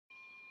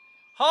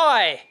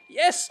Hi,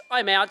 yes,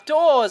 I'm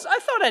outdoors. I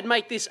thought I'd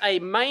make this a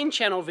main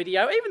channel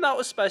video, even though it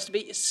was supposed to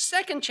be a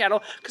second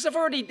channel, because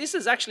this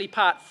is actually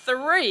part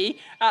 3.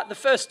 The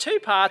first 2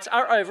 parts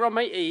are over on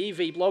my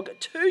EEVblog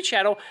 2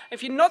 channel.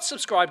 If you're not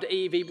subscribed to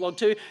EEVblog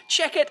 2,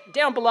 check it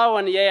down below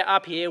and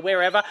up here,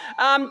 wherever.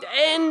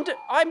 And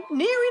I'm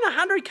nearing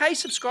 100k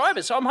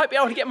subscribers, so I'm hoping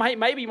I'll get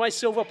maybe my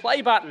silver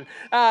play button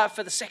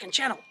for the second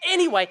channel.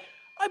 Anyway,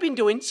 I've been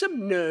doing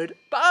some nerd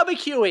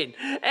barbecuing,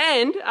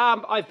 and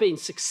I've been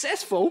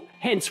successful,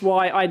 hence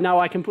why I know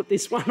I can put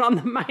this one on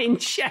the main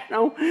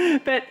channel.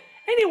 But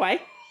anyway,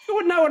 if you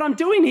want to know what I'm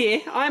doing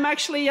here, I'm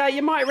actually,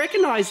 you might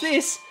recognize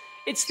this,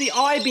 it's the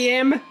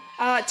IBM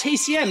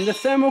TCM, the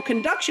thermal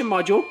conduction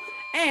module,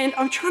 and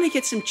I'm trying to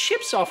get some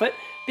chips off it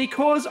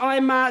because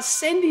I'm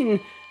sending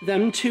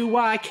them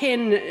to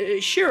Ken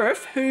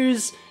Sheriff,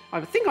 who's, I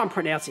think I'm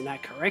pronouncing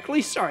that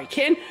correctly. Sorry,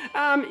 Ken.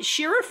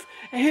 Sheriff,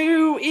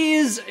 who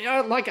is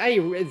like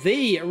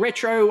the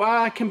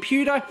retro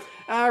computer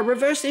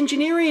reverse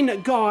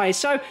engineering guy.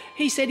 So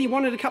he said he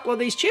wanted a couple of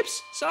these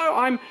chips. So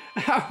I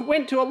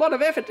went to a lot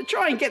of effort to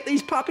try and get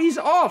these puppies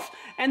off.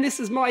 And this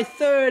is my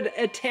 3rd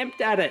attempt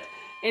at it.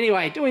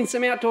 Anyway, doing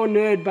some outdoor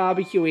nerd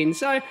barbecuing.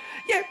 So,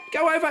 yeah,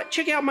 go over,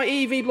 check out my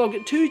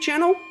EEVblog 2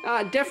 channel.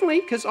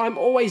 Definitely, because I'm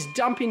always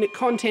dumping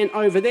content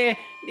over there,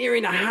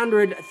 nearing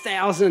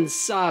 100,000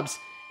 subs.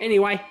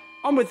 Anyway,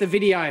 on with the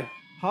video.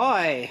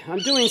 Hi, I'm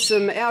doing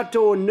some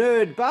outdoor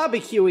nerd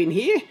barbecuing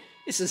here.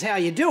 This is how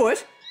you do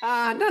it.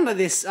 None of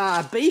this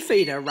beef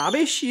eater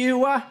rubbish.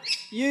 You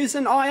use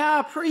an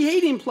IR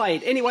preheating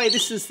plate. Anyway,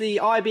 this is the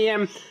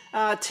IBM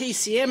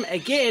TCM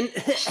again.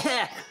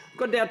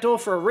 Got it outdoor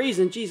for a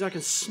reason. Geez, I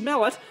can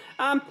smell it.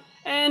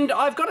 And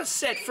I've got it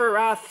set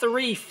for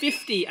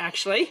 350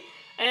 actually.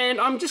 And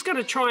I'm just going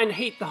to try and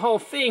heat the whole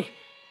thing.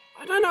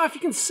 I don't know if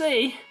you can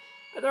see,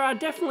 but there are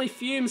definitely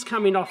fumes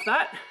coming off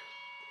that.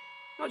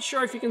 Not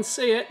sure if you can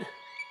see it,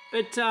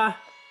 but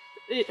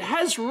it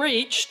has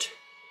reached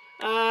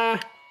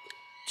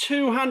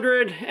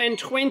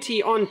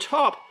 220 on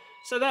top.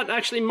 So that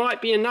actually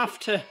might be enough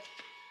to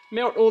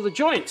melt all the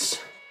joints.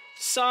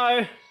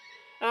 So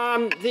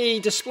the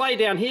display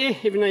down here,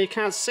 even though you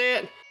can't see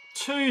it,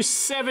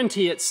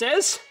 270 it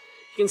says.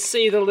 You can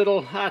see the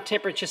little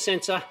temperature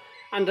sensor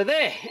under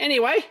there.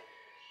 Anyway,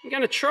 I'm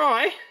going to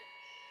try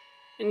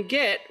and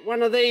get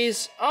one of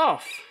these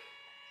off.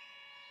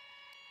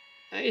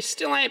 They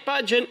still ain't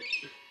budging.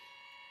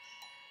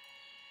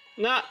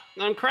 No,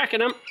 I'm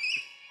cracking them.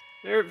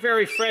 They're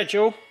very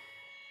fragile.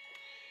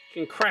 You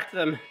can crack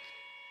them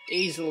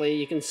easily.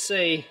 You can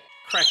see,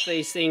 crack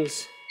these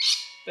things.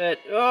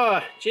 But,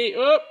 oh, gee,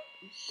 oh.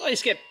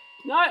 Please get,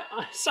 no,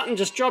 something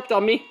just dropped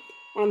on me.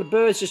 One of the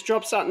birds just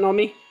dropped something on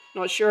me.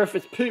 Not sure if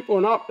it's poop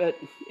or not, but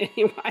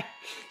anyway,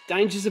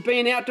 dangers of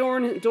being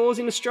outdoors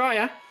in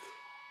Australia.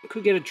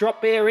 Could get a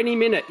drop bear any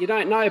minute, you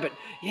don't know, but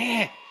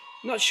yeah,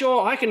 not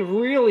sure. I can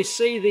really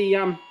see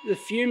the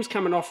fumes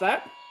coming off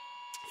that.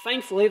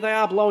 Thankfully, they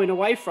are blowing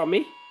away from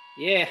me.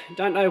 Yeah,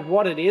 don't know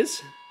what it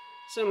is.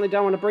 Certainly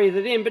don't want to breathe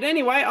it in, but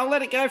anyway, I'll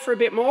let it go for a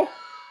bit more,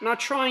 and I'll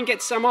try and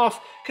get some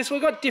off, because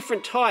we've got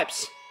different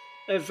types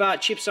of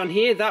chips on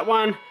here. That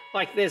one,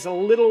 like there's a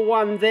little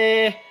one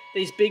there,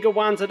 these bigger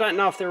ones, I don't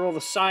know if they're all the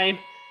same,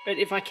 but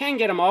if I can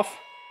get them off,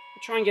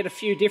 I'll try and get a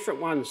few different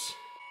ones.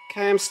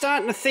 Okay, I'm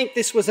starting to think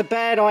this was a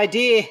bad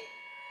idea.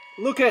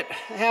 Look at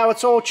how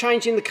it's all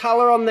changing the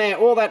colour on there.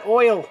 All that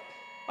oil,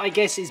 I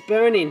guess, is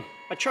burning.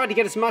 I tried to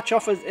get as much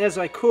off as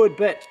I could,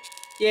 but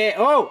yeah,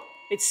 oh,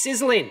 it's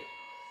sizzling.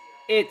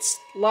 It's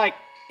like,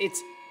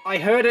 I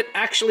heard it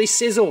actually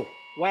sizzle.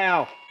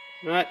 Wow.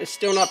 Right, it's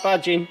still not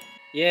budging.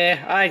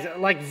 Yeah,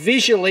 like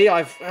visually,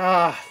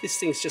 this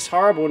thing's just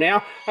horrible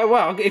now. Oh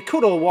well, it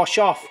could all wash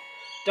off.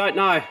 Don't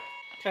know.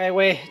 Okay,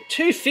 we're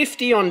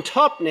 250 on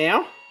top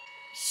now.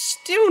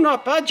 Still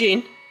not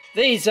budging.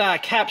 These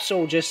caps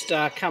all just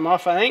come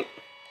off, I think.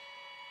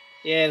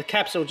 Yeah, the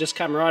caps all just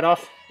come right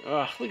off.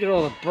 Oh, look at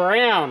all the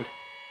brown.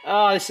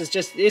 Oh,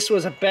 this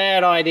was a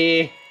bad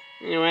idea.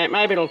 Anyway,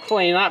 maybe it'll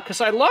clean up,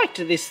 because I liked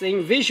this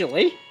thing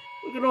visually.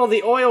 Look at all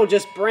the oil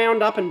just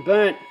browned up and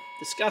burnt.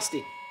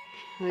 Disgusting.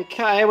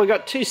 Okay, we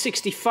got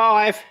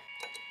 265.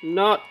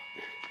 Not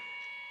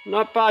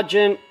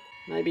budging.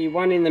 Maybe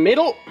one in the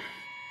middle.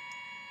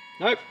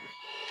 Nope.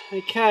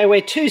 Okay,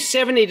 we're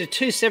 270 to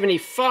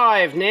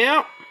 275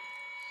 now.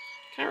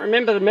 Can't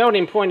remember the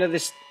melting point of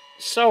this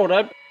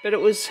solder, but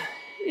it was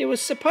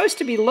supposed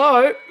to be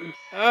low.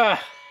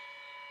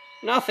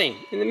 Nothing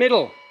in the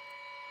middle.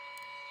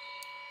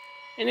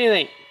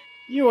 Anything.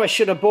 I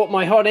should have bought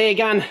my hot air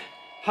gun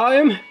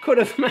home. Could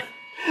have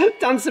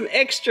done some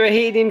extra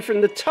heating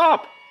from the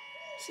top.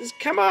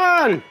 Come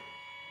on.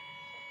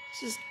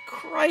 This is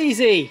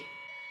crazy.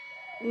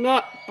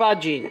 Not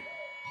budging.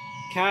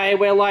 Okay,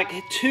 we're like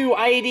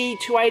 280,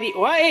 280.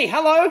 Oh, hey,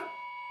 hello.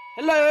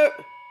 Hello.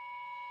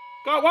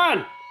 Got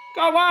one.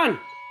 Got one.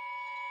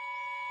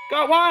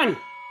 Got one.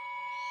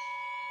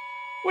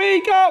 We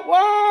got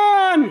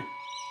one.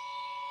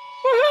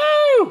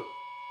 Woohoo.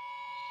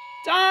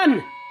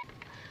 Done.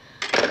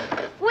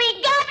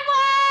 We got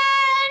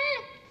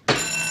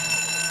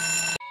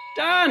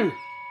Done.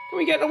 Can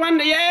we get the one?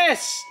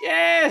 Yes,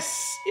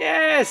 yes,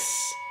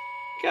 yes.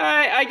 Okay,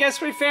 I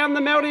guess we found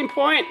the melting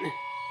point.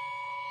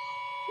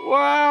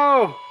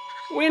 Whoa.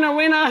 Winner,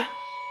 winner.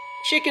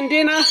 Chicken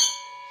dinner.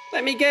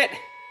 Let me get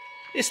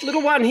this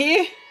little one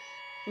here.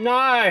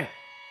 No.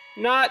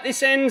 No,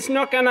 this end's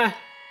not gonna...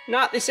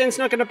 No, this end's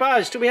not gonna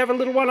budge. Do we have a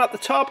little one up the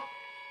top?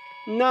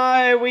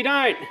 No, we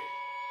don't.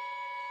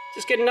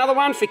 Just get another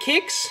one for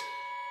kicks.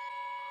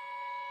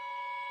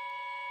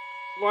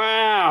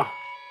 Wow.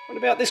 What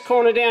about this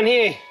corner down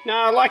here? No,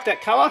 I like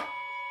that colour.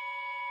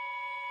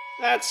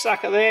 That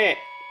sucker there.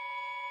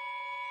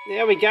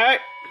 There we go.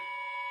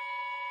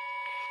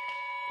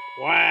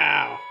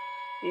 Wow.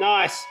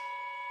 Nice.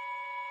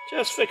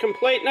 Just for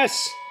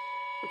completeness.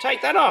 We'll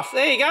take that off.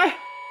 There you go.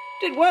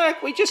 Did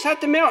work. We just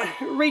had to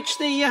reach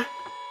the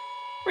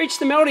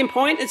melting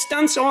point. It's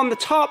done so on the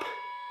top,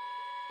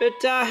 but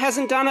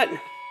hasn't done it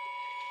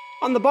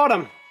on the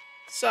bottom.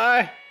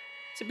 So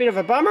it's a bit of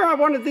a bummer. I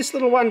wanted this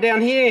little one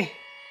down here.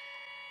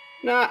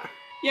 Nah.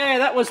 Yeah,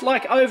 that was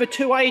like over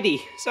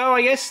 280. So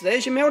I guess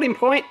there's your melting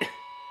point.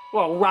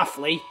 Well,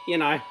 roughly, you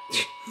know.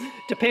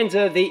 Depends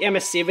on the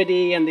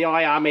emissivity and the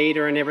IR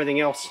meter and everything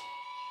else.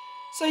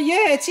 So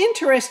yeah, it's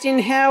interesting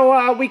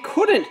how we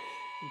couldn't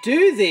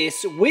do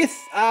this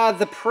with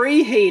the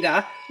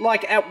preheater,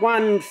 like at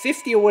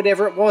 150 or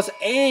whatever it was,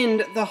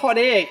 and the hot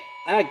air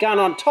gun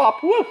on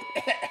top. Woo.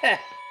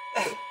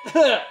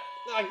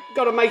 I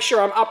got to make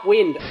sure I'm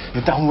upwind.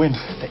 You're downwind.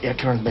 The air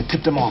current may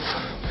tip them off.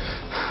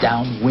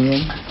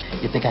 Downwind?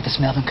 You think I can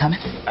smell them coming?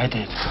 I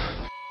did.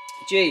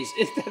 Geez,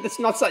 that's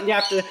not something you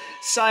have to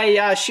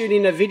say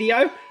shooting a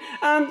video.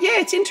 Yeah,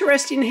 it's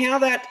interesting how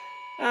that,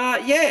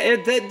 yeah,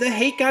 the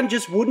heat gun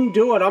just wouldn't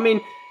do it. I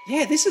mean,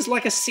 yeah, this is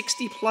like a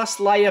 60+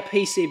 layer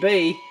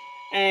PCB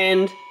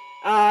and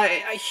a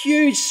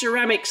huge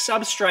ceramic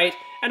substrate,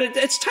 and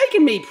it's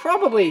taken me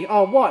probably,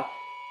 oh, what,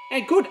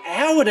 a good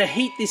hour to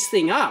heat this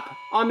thing up.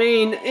 I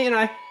mean, you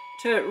know,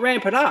 to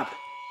ramp it up.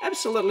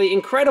 Absolutely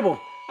incredible.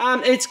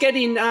 It's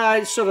getting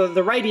sort of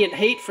the radiant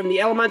heat from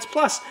the elements,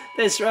 plus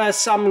there's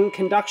some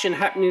conduction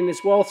happening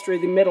as well through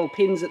the metal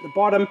pins at the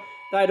bottom.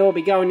 They'd all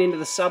be going into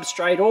the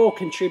substrate, all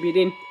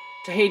contributing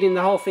to heating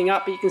the whole thing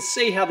up. But you can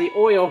see how the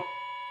oil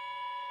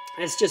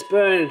has just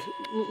burned.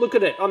 Look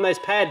at it on those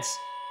pads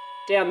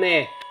down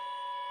there.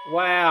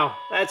 Wow,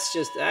 that's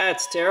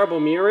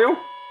terrible, Muriel.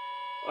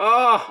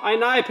 Oh, I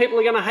know people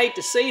are going to hate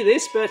to see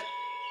this, but,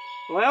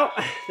 well,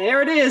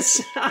 there it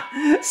is.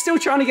 Still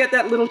trying to get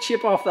that little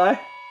chip off, though.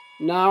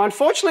 No,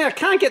 unfortunately, I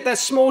can't get that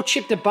small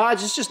chip to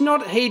budge. It's just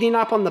not heating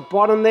up on the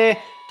bottom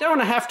there. Don't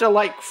want to have to,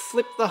 like,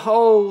 flip the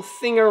whole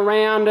thing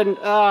around and...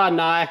 Oh,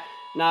 no.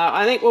 No,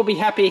 I think we'll be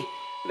happy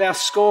with our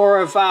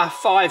score of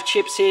 5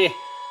 chips here.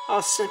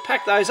 I'll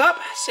pack those up,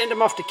 send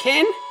them off to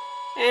Ken,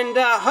 and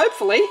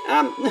hopefully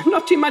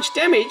not too much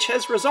damage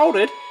has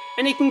resulted,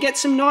 and he can get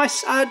some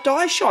nice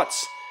die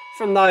shots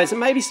from those, and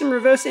maybe some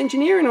reverse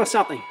engineering or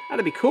something.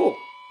 That'd be cool.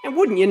 And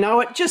wouldn't you know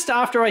it, just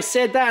after I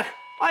said that,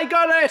 I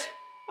got it!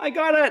 I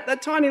got it,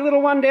 that tiny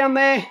little one down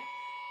there.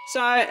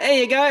 So there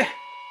you go.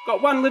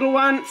 Got one little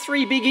one,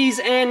 3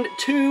 biggies, and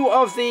 2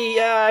 of the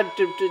I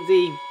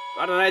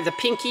don't know, the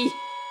pinky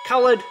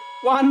coloured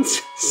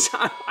ones. So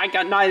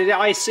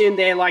I assume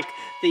they're like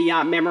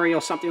the memory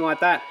or something like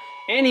that.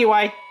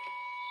 Anyway,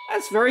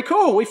 that's very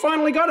cool. We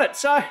finally got it.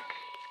 So I'm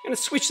going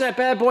to switch that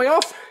bad boy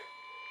off.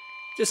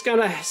 Just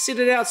going to sit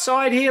it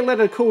outside here, let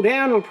it cool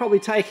down. It'll probably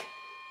take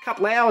a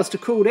couple of hours to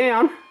cool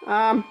down.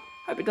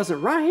 Hope it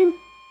doesn't rain.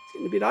 It's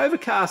getting a bit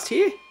overcast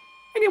here.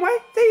 Anyway,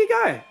 there you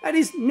go. That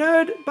is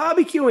nerd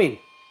barbecuing.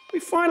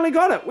 We finally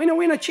got it. Winner,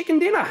 winner, chicken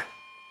dinner.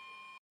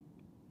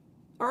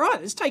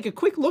 Alright, let's take a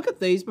quick look at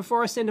these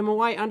before I send them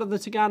away under the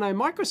Tagano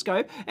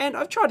microscope. And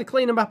I've tried to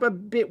clean them up a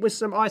bit with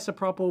some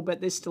isopropyl,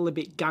 but they're still a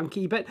bit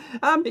gunky. But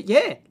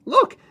yeah,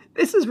 look,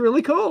 this is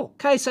really cool.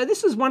 Okay, so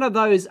this is one of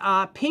those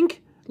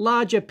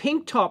larger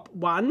pink top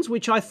ones,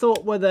 which I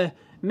thought were the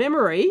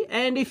memory.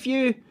 And if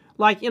you,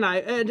 like, you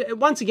know,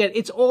 once again,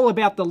 it's all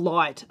about the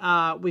light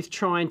with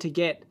trying to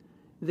get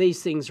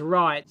these things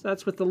right. So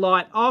that's with the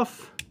light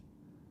off.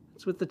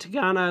 With the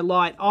Tagano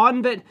light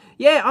on, but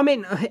yeah, I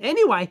mean,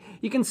 anyway,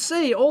 you can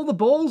see all the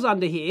balls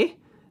under here.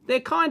 They're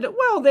kind of,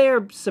 well,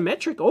 they're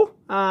symmetrical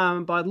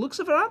by the looks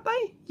of it, aren't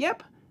they?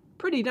 Yep,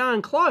 pretty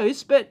darn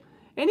close, but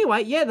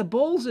anyway, yeah, the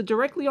balls are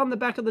directly on the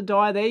back of the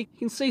die there. You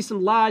can see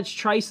some large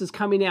traces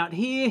coming out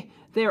here.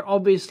 They're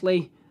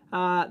obviously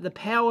the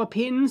power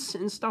pins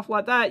and stuff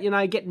like that, you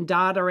know, getting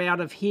data out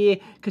of here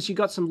because you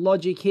got some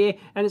logic here.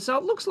 And so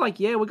it looks like,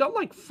 yeah, we got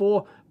like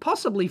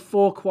possibly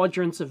four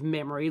quadrants of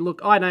memory. Look,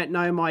 I don't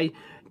know my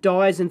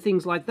dies and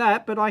things like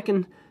that, but I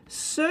can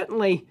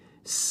certainly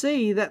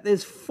see that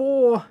there's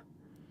 4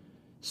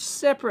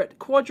 separate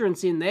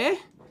quadrants in there. And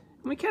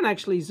we can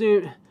actually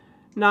zoom.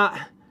 Nah,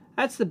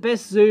 that's the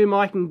best zoom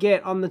I can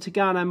get on the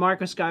Tagano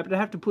microscope. But I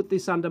have to put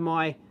this under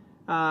my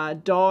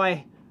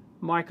die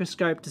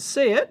microscope to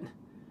see it.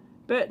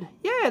 But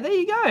yeah, there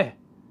you go.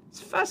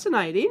 It's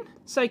fascinating.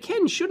 So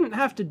Ken shouldn't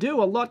have to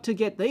do a lot to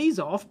get these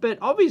off, but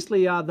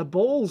obviously the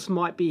balls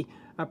might be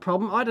a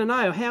problem. I don't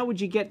know. How would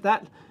you get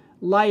that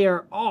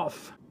layer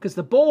off, because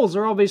the balls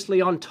are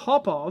obviously on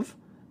top of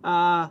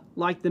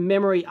like the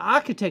memory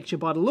architecture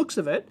by the looks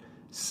of it.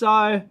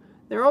 So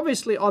they're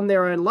obviously on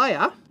their own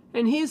layer.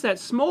 And here's that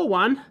small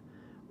one.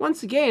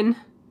 Once again,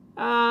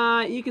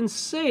 you can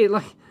see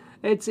like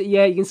it's,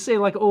 yeah, you can see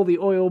like all the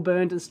oil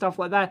burnt and stuff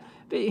like that.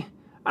 But I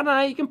don't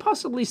know, you can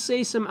possibly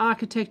see some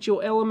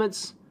architectural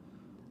elements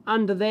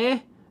under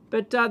there.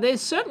 But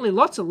there's certainly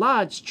lots of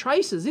large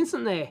traces,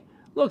 isn't there?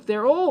 Look,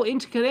 they're all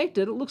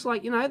interconnected. It looks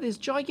like, you know, there's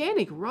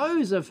gigantic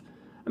rows of...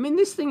 I mean,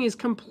 this thing is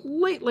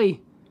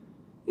completely...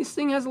 This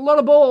thing has a lot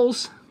of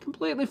balls,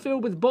 completely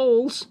filled with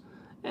balls.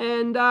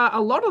 And a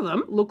lot of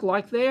them look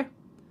like they're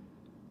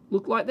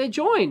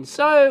joined.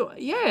 So,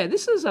 yeah,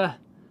 this is a...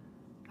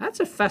 That's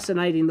a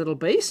fascinating little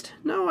beast.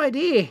 No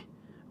idea.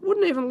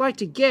 Wouldn't even like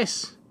to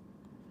guess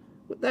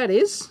what that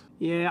is.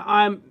 Yeah,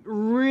 I'm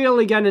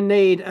really going to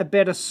need a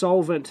better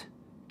solvent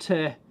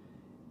to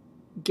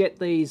get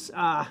these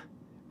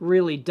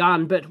really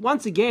done. But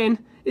once again,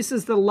 this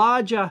is the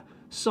larger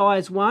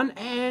size one,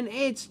 and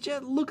it's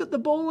just, look at the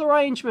ball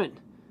arrangement.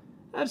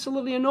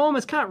 Absolutely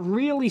enormous. Can't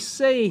really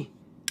see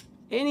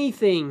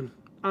anything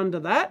under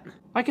that.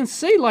 I can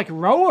see like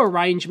row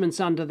arrangements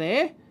under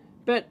there,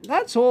 but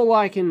that's all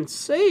I can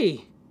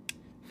see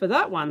for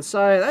that one.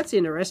 So that's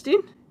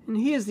interesting. And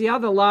here's the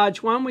other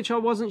large one, which I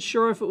wasn't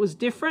sure if it was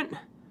different.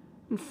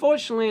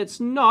 Unfortunately, it's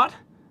not.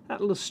 That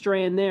little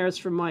strand there is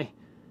from my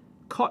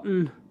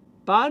cotton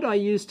bud I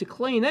used to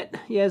clean it.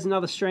 Yeah, there's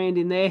another strand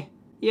in there.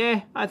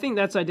 Yeah, I think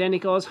that's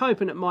identical. I was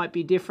hoping it might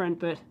be different,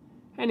 but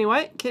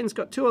anyway, Ken's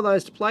got two of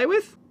those to play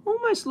with.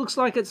 Almost looks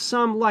like it's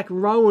some like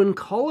row and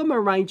column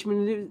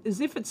arrangement, as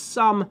if it's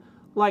some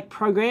like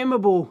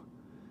programmable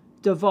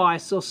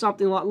device or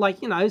something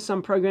like you know,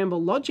 some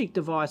programmable logic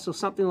device or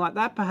something like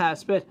that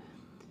perhaps, but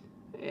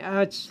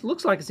it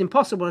looks like it's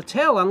impossible to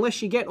tell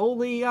unless you get all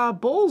the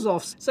balls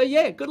off. So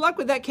yeah, good luck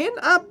with that, Ken.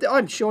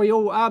 I'm sure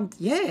you'll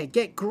yeah,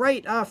 get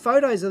great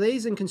photos of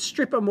these and can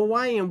strip them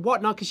away and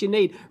whatnot, because you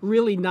need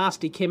really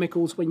nasty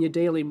chemicals when you're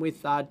dealing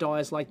with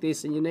dyes like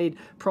this, and you need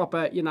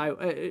proper, you know,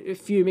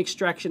 fume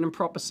extraction and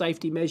proper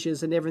safety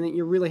measures and everything.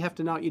 You really have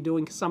to know what you're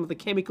doing, because some of the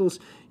chemicals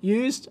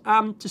used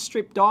to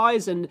strip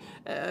dyes and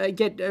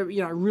get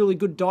you know, really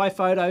good dye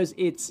photos,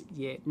 it's,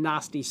 yeah,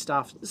 nasty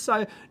stuff.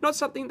 So not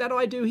something that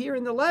I do here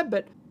in the lab,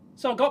 but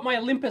so I've got my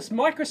Olympus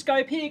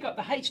microscope here, got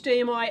the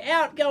HDMI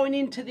out going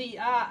into the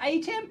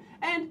ATEM,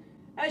 and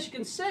as you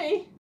can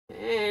see,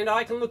 and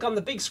I can look on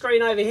the big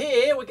screen over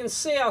here, we can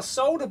see our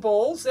solder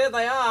balls. There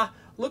they are.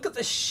 Look at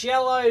the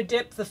shallow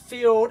depth of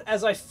field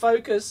as I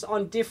focus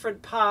on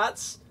different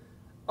parts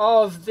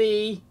of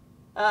the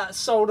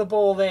solder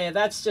ball there.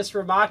 That's just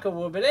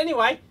remarkable. But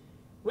anyway,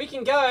 we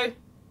can go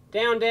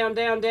down, down,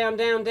 down, down,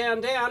 down, down,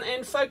 down,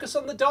 and focus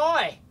on the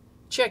die.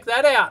 Check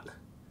that out.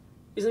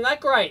 Isn't that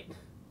great?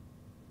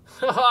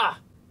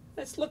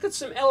 Let's look at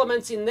some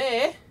elements in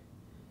there,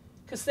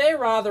 because they're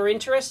rather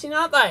interesting,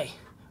 aren't they?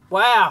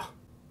 Wow.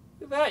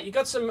 Look at that. You've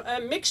got some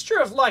mixture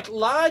of like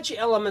large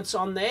elements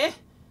on there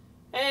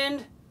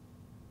and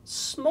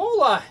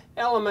smaller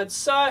elements.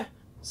 So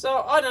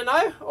I don't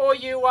know, or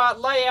you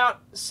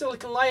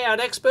silicon layout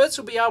experts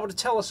will be able to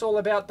tell us all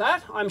about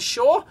that, I'm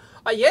sure.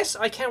 Yes,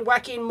 I can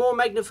whack in more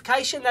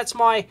magnification. That's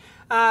my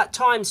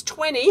times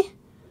 20.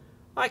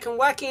 I can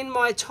whack in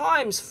my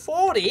times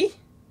 40.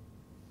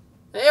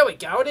 There we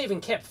go, it even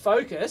kept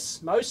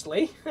focus,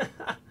 mostly.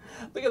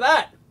 Look at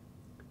that.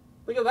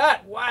 Look at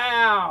that,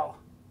 wow.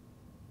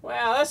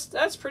 Wow,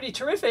 that's pretty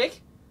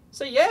terrific.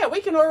 So yeah,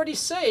 we can already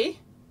see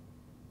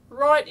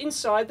right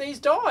inside these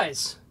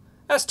dies.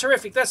 That's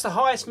terrific, that's the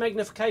highest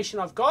magnification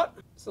I've got.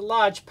 It's a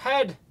large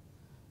pad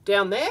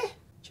down there.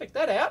 Check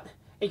that out.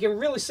 You can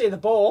really see the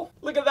ball.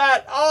 Look at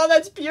that, oh,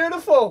 that's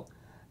beautiful.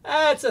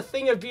 That's a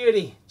thing of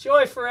beauty,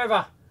 joy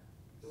forever.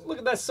 Look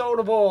at that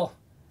solder ball.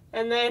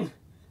 And then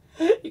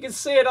you can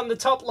see it on the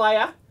top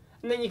layer,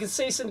 and then you can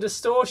see some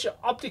distortion,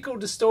 optical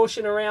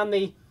distortion around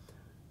the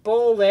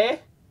ball there,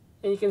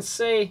 and you can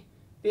see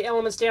the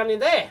elements down in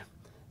there.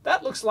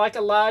 That looks like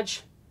a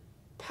large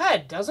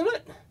pad, doesn't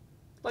it?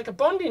 Like a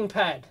bonding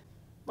pad.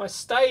 My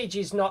stage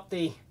is not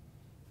the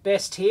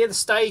best here. The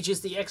stage is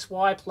the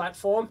XY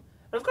platform.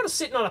 And I've got it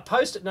sitting on a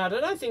post-it note.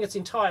 I don't think it's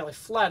entirely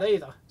flat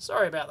either.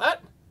 Sorry about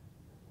that.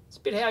 It's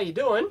a bit how you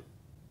doing.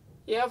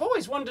 Yeah, I've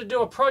always wanted to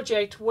do a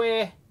project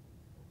where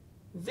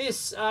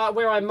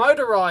where I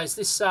motorize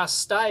this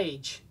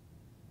stage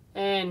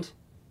and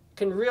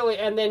can really,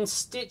 and then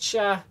stitch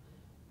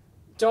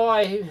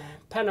die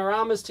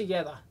panoramas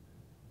together.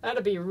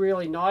 That'd be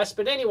really nice.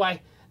 But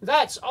anyway,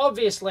 that's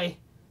obviously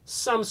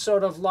some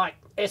sort of like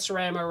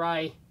SRAM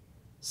array,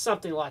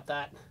 something like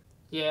that.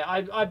 Yeah,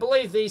 I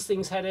believe these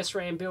things had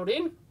SRAM built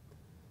in.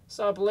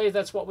 So I believe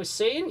that's what we're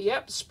seeing.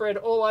 Yep, spread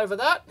all over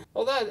that.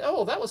 Although,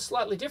 oh, that was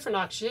slightly different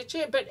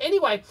architecture. But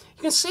anyway,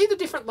 you can see the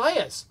different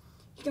layers.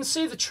 You can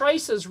see the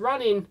traces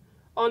running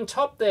on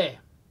top there.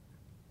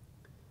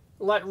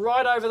 Like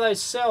right over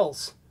those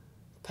cells.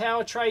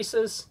 Power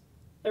traces,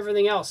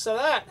 everything else. So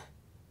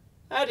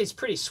that is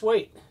pretty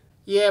sweet.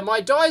 Yeah,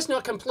 my die's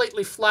not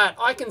completely flat.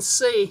 I can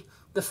see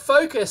the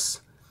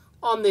focus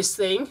on this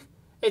thing.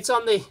 It's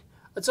on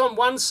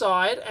one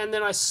side, and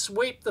then I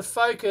sweep the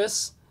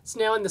focus. It's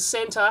now in the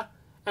center,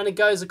 and it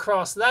goes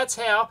across. That's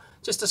how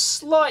just a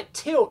slight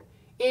tilt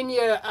in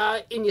your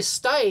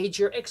stage,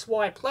 your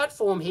XY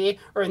platform here,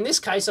 or in this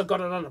case, I've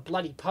got it on a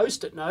bloody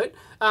post-it note,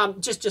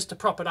 just to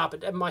prop it up.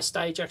 My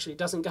stage actually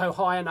doesn't go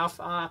high enough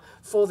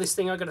for this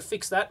thing. I've got to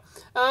fix that.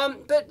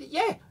 But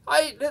yeah,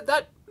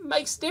 that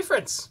makes a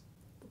difference.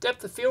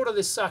 Depth of field of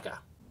this sucker.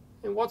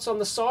 And what's on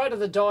the side of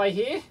the die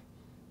here?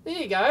 There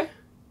you go.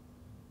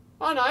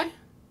 I know.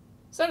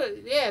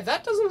 Yeah,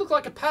 that doesn't look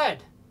like a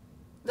pad.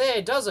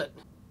 There, does it?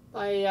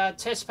 They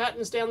test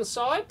patterns down the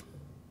side.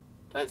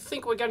 Don't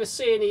think we're going to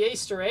see any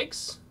Easter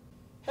eggs.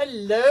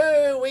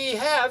 Hello, we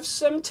have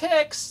some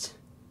text.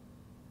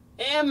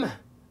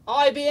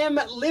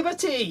 IBM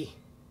Liberty.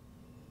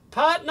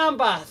 Part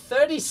number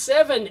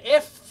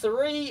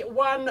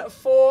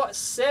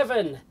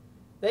 37F3147.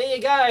 There you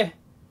go.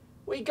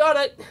 We got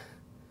it.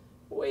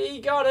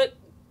 We got it.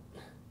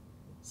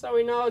 So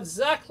we know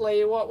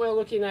exactly what we're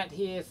looking at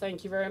here.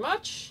 Thank you very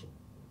much.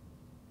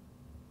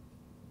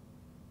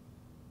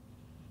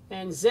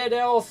 And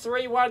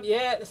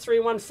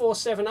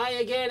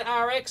ZL3147A again,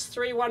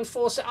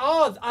 RX3147.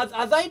 Oh,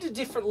 are they the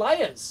different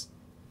layers?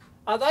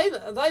 Are they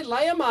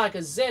layer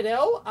markers?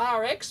 ZL,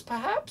 RX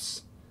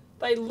perhaps?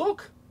 They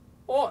look,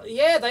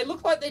 yeah, they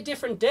look like they're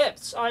different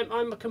depths. I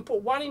can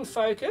put one in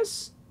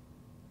focus,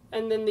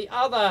 and then the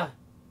other,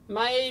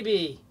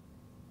 maybe.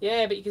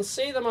 Yeah, but you can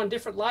see them on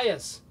different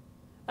layers.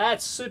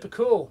 That's super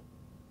cool.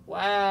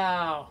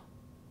 Wow.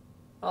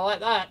 I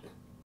like that.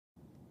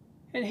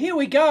 And here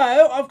we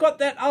go. I've got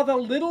that other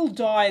little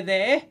die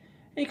there.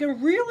 And you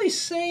can really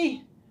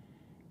see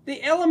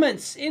the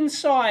elements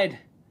inside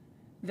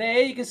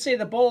there. You can see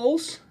the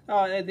balls.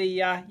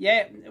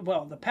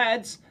 The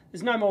pads.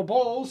 There's no more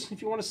balls.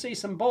 If you want to see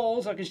some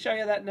balls, I can show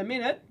you that in a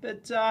minute.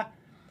 But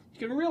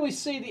you can really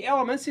see the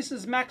elements. This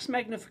is max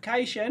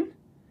magnification.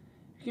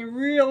 You can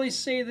really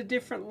see the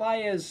different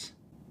layers.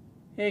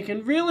 Yeah, you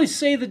can really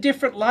see the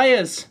different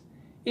layers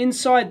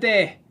inside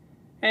there.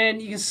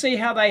 And you can see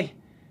how they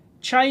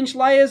change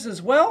layers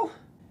as well.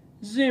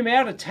 Zoom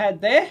out a tad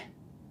there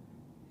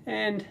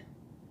and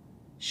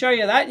show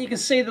you that. You can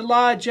see the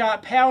large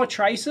power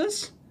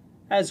traces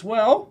as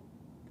well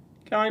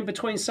going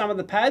between some of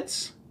the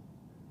pads.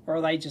 Or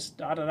are they just,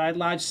 I don't know,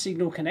 large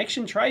signal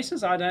connection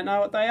traces? I don't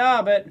know what they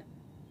are, but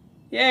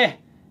yeah,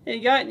 there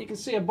you go. And you can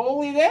see a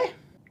ballie there.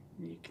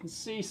 You can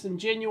see some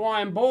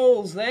genuine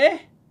balls there.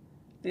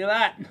 Look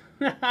at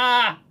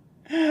that.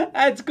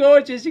 That's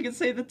gorgeous. You can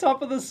see the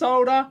top of the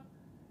solder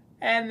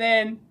and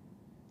then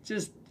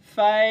just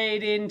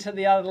fade into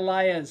the other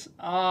layers.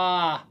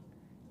 Ah,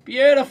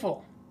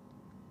 beautiful.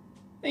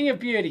 Thing of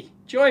beauty.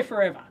 Joy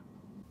forever.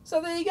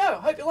 So there you go.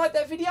 Hope you liked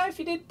that video. If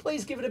you did,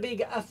 please give it a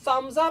big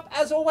thumbs up.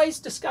 As always,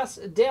 discuss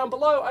down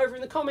below over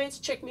in the comments.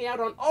 Check me out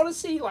on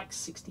Odyssey, like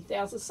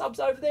 60,000 subs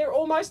over there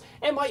almost,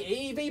 and my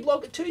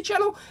EEVblog 2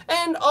 channel.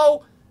 And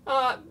I'll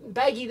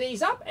baggy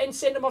these up and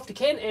send them off to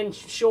Ken, and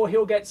sure,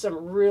 he'll get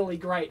some really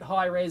great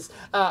high-res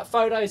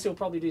photos. He'll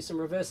probably do some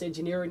reverse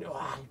engineering.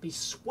 Oh, it'd be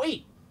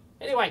sweet.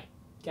 Anyway,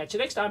 catch you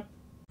next time.